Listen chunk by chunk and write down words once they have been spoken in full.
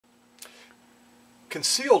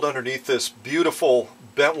Concealed underneath this beautiful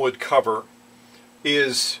bentwood cover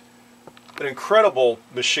is an incredible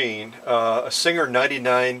machine, a Singer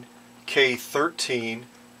 99K-13,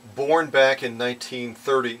 born back in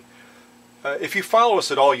 1930. If you follow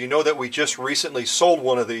us at all, you know that we just recently sold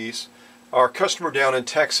one of these. Our customer down in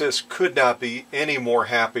Texas could not be any more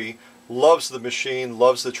happy, loves the machine,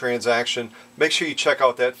 loves the transaction. Make sure you check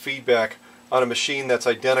out that feedback on a machine that's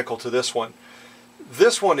identical to this one.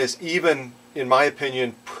 This one is even, in my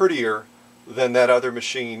opinion, prettier than that other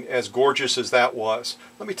machine, as gorgeous as that was.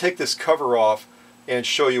 Let me take this cover off and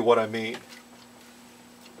show you what I mean.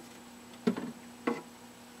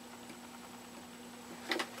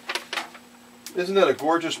 Isn't that a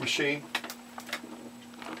gorgeous machine?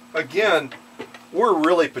 Again, we're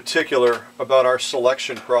really particular about our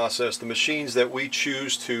selection process, the machines that we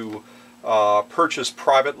choose to purchase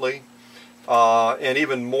privately, and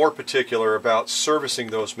even more particular about servicing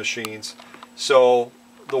those machines. So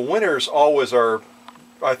the winners always are,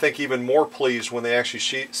 I think, even more pleased when they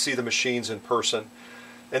actually see the machines in person.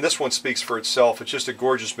 And this one speaks for itself. It's just a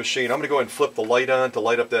gorgeous machine. I'm going to go ahead and flip the light on to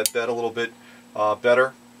light up that bed a little bit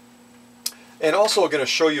better. And also I'm going to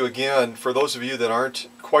show you again, for those of you that aren't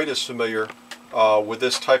quite as familiar with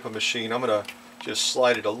this type of machine, I'm going to just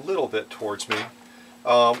slide it a little bit towards me.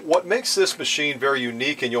 What makes this machine very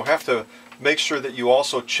unique, and you'll have to make sure that you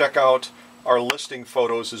also check out our listing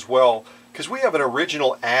photos as well, because we have an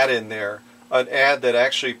original ad in there, an ad that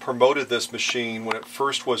actually promoted this machine when it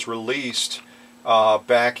first was released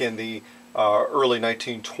back in the early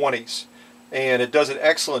 1920s. And it does an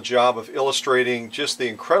excellent job of illustrating just the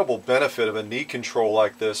incredible benefit of a knee control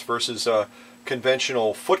like this versus a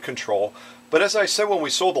conventional foot control. But as I said when we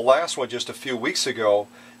sold the last one just a few weeks ago,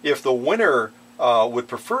 if the winner would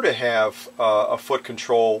prefer to have a foot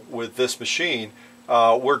control with this machine,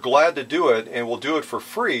 we're glad to do it, and we'll do it for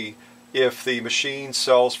free if the machine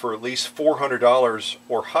sells for at least $400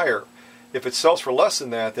 or higher. If it sells for less than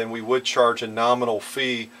that, then we would charge a nominal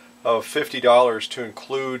fee of $50 to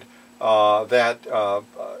include that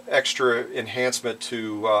extra enhancement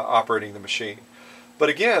to operating the machine. But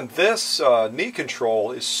again, this knee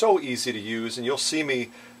control is so easy to use, and you'll see me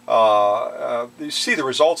you see the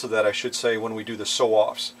results of that, I should say, when we do the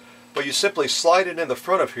sew-offs. But you simply slide it in the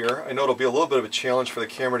front of here. I know it'll be a little bit of a challenge for the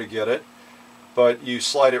camera to get it, but you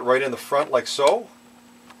slide it right in the front like so,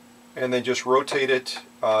 and then just rotate it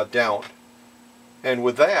down. And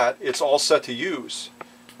with that, it's all set to use.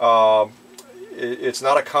 It's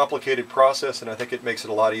not a complicated process, and I think it makes it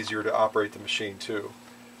a lot easier to operate the machine too.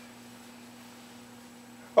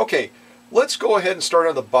 Okay, let's go ahead and start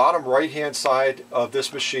on the bottom right hand side of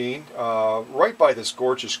this machine, right by this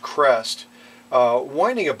gorgeous crest.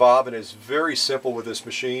 Winding a bobbin is very simple with this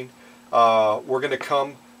machine. We're going to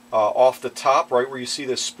come off the top, right where you see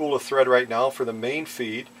this spool of thread right now for the main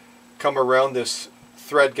feed, come around this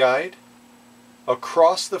thread guide,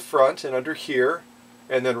 across the front and under here,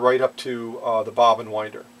 and then right up to the bobbin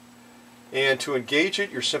winder. And to engage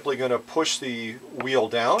it, you're simply going to push the wheel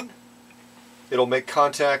down. It'll make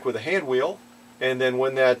contact with the hand wheel, and then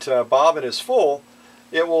when that bobbin is full,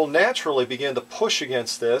 it will naturally begin to push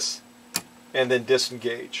against this and then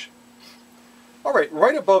disengage. Alright,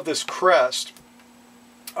 right above this crest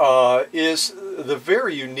is the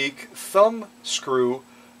very unique thumb screw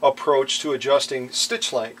approach to adjusting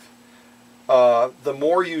stitch length. The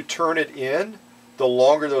more you turn it in, the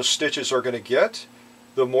longer those stitches are going to get.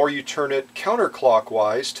 The more you turn it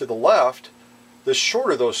counterclockwise to the left, the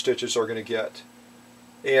shorter those stitches are going to get.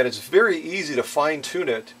 And it's very easy to fine-tune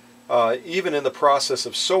it, even in the process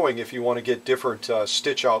of sewing, if you want to get different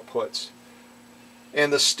stitch outputs.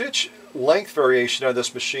 And the stitch length variation on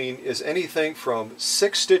this machine is anything from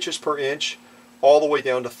 6 stitches per inch all the way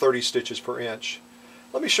down to 30 stitches per inch.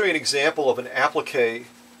 Let me show you an example of an applique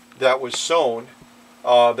that was sewn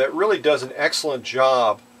that really does an excellent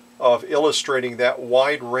job of illustrating that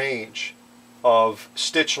wide range of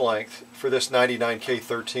stitch length for this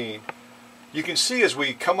 99K-13. You can see as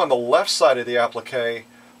we come on the left side of the applique,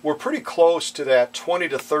 we're pretty close to that 20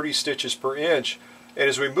 to 30 stitches per inch, and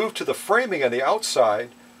as we move to the framing on the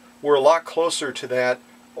outside, we're a lot closer to that,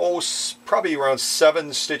 probably around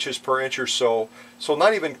 7 stitches per inch or so. So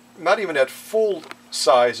not even at full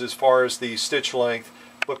size as far as the stitch length,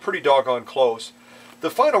 but pretty doggone close.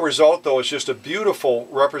 The final result, though, is just a beautiful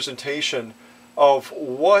representation of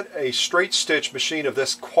what a straight stitch machine of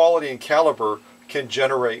this quality and caliber can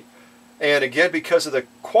generate. And again, because of the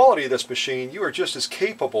quality of this machine, you are just as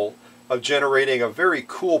capable of generating a very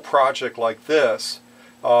cool project like this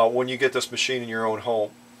when you get this machine in your own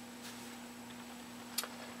home.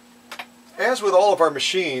 As with all of our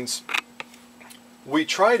machines, we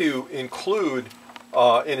try to include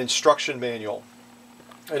an instruction manual.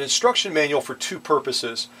 An instruction manual for two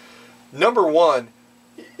purposes. Number one,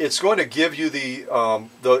 it's going to give you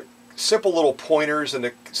the simple little pointers and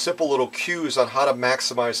the simple little cues on how to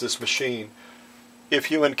maximize this machine. If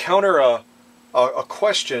you encounter a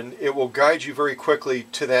question, it will guide you very quickly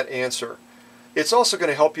to that answer. It's also going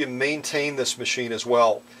to help you maintain this machine as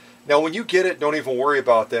well. Now when you get it, don't even worry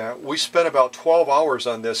about that. We spent about 12 hours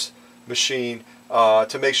on this machine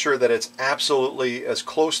to make sure that it's absolutely as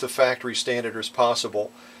close to factory standard as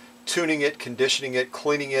possible. Tuning it, conditioning it,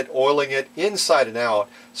 cleaning it, oiling it inside and out,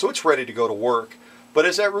 so it's ready to go to work. But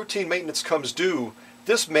as that routine maintenance comes due,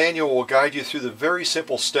 this manual will guide you through the very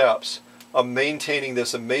simple steps of maintaining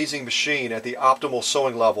this amazing machine at the optimal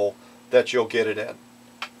sewing level that you'll get it in.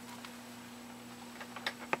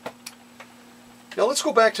 Now let's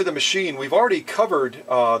go back to the machine. We've already covered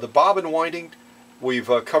the bobbin winding,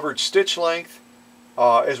 we've covered stitch length.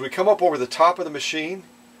 As we come up over the top of the machine,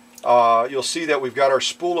 you'll see that we've got our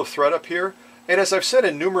spool of thread up here. And as I've said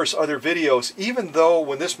in numerous other videos, even though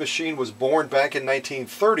when this machine was born back in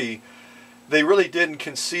 1930, they really didn't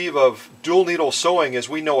conceive of dual needle sewing as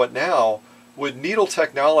we know it now, with needle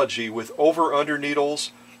technology, with over-under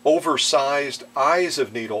needles, oversized eyes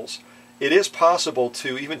of needles, it is possible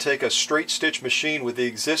to even take a straight stitch machine with the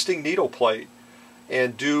existing needle plate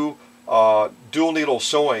and do dual needle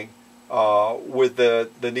sewing with the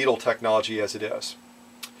needle technology as it is.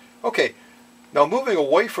 Okay, now moving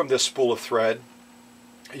away from this spool of thread,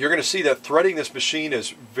 you're going to see that threading this machine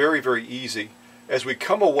is very, very easy. As we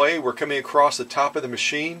come away, we're coming across the top of the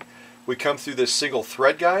machine. We come through this single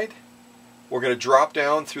thread guide. We're going to drop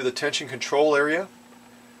down through the tension control area.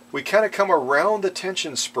 We kind of come around the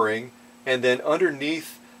tension spring and then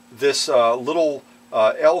underneath this little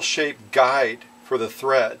L-shaped guide for the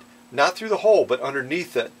thread. Not through the hole, but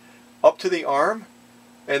underneath it. Up to the arm,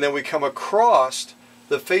 and then we come across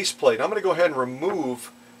the faceplate. I'm going to go ahead and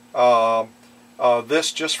remove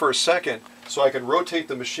this just for a second so I can rotate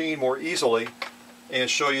the machine more easily and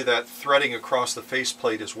show you that threading across the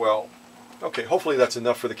faceplate as well. Okay, hopefully that's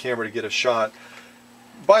enough for the camera to get a shot.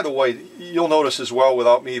 By the way, you'll notice as well,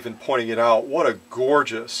 without me even pointing it out, what a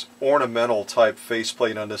gorgeous ornamental type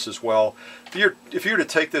faceplate on this as well. If you were to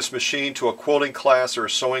take this machine to a quilting class or a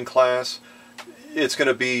sewing class, it's going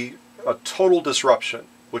to be a total disruption,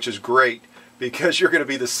 which is great because you're going to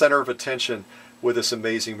be the center of attention with this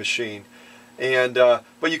amazing machine. And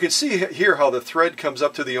but you can see here how the thread comes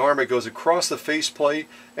up to the arm, it goes across the faceplate,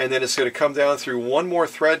 and then it's going to come down through one more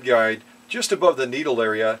thread guide just above the needle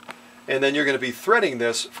area, and then you're going to be threading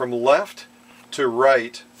this from left to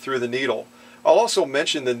right through the needle. I'll also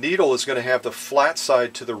mention the needle is going to have the flat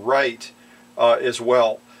side to the right as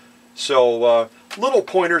well. So little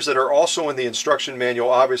pointers that are also in the instruction manual,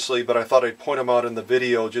 obviously, but I thought I'd point them out in the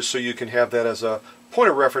video just so you can have that as a point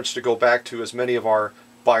of reference to go back to, as many of our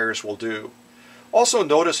buyers will do. Also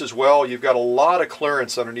notice as well, you've got a lot of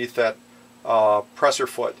clearance underneath that presser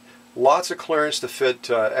foot. Lots of clearance to fit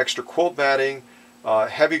extra quilt matting,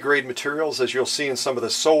 heavy grade materials, as you'll see in some of the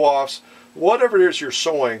sew-offs. Whatever it is you're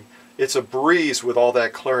sewing, it's a breeze with all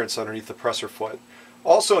that clearance underneath the presser foot.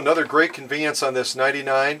 Also, another great convenience on this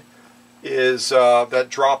 99 is that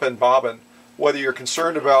drop-in bobbin. Whether you're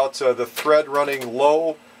concerned about the thread running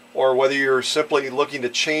low or whether you're simply looking to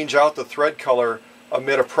change out the thread color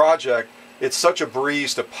amid a project, it's such a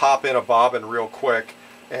breeze to pop in a bobbin real quick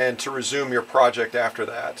and to resume your project after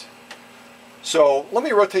that. So let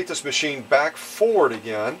me rotate this machine back forward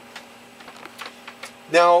again.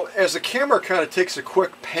 Now, as the camera kind of takes a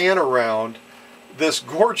quick pan around this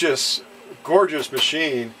gorgeous, gorgeous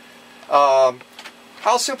machine,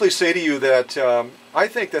 I'll simply say to you that I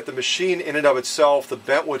think that the machine in and of itself, the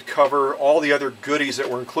bentwood cover, all the other goodies that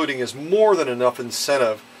we're including, is more than enough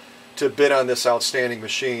incentive to bid on this outstanding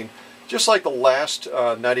machine. Just like the last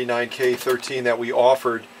 99K-13 that we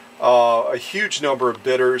offered, a huge number of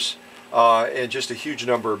bidders and just a huge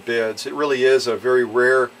number of bids. It really is a very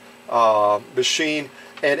rare machine.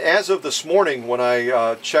 And as of this morning, when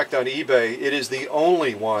I checked on eBay, it is the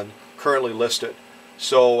only one currently listed.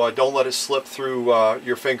 So don't let it slip through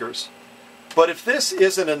your fingers. But if this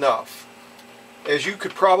isn't enough, as you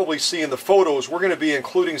could probably see in the photos, we're going to be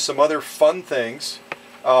including some other fun things.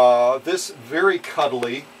 This very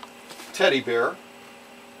cuddly teddy bear,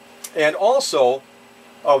 and also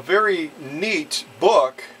a very neat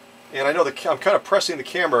book, and I know I'm kind of pressing the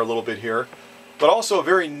camera a little bit here, but also a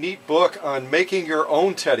very neat book on making your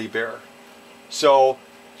own teddy bear. So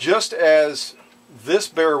just as this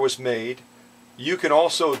bear was made, you can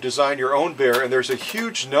also design your own bear, and there's a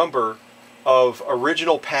huge number of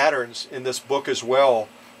original patterns in this book as well,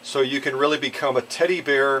 so you can really become a teddy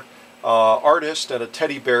bear artist and a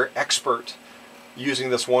teddy bear expert using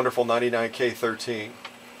this wonderful 99K-13.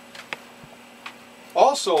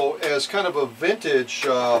 Also, as kind of a vintage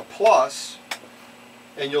plus,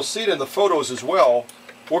 and you'll see it in the photos as well,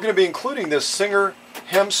 we're going to be including this Singer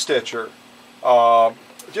hem stitcher.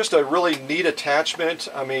 Just a really neat attachment.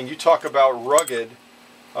 I mean, you talk about rugged.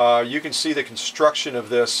 You can see the construction of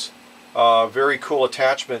this very cool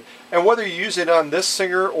attachment. And whether you use it on this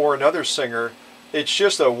Singer or another Singer, it's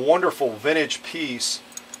just a wonderful vintage piece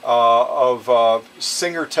of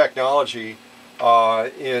Singer technology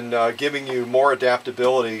in giving you more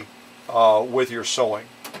adaptability with your sewing.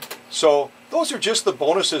 So those are just the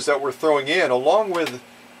bonuses that we're throwing in, along with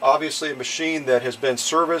obviously a machine that has been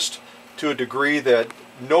serviced to a degree that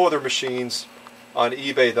no other machines on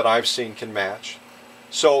eBay that I've seen can match.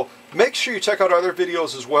 So make sure you check out other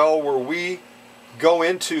videos as well, where we go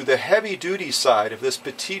into the heavy duty side of this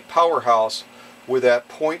petite powerhouse with that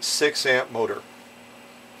 0.6 amp motor.